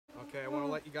Okay, I want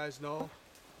to let you guys know,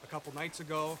 a couple nights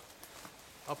ago,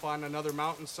 up on another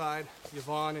mountainside,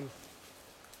 Yvonne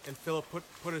and Philip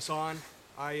put us on.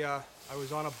 I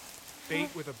was on a bait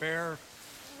with a bear,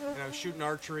 and I was shooting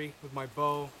archery with my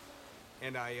bow,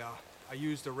 and I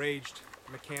used a raged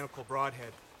mechanical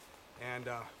broadhead, and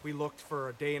we looked for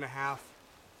a day and a half,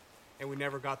 and we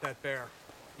never got that bear,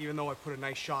 even though I put a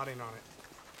nice shot in on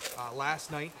it.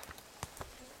 Last night,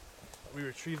 we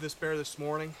retrieved this bear this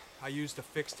morning. I used a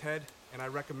fixed head, and I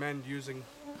recommend using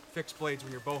fixed blades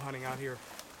when you're bow hunting out here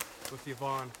with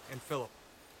Yvonne and Philip.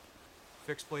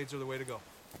 Fixed blades are the way to go.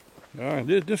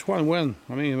 This one went,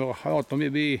 I mean, out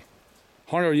maybe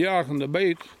 100 yards on the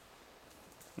bait,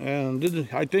 and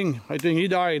I think he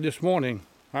died this morning.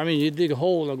 I mean, he dig a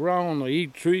hole in the ground or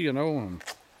eat tree, you know. And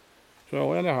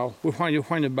so anyhow, you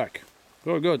find it back.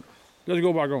 Good. Let's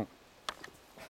go back on.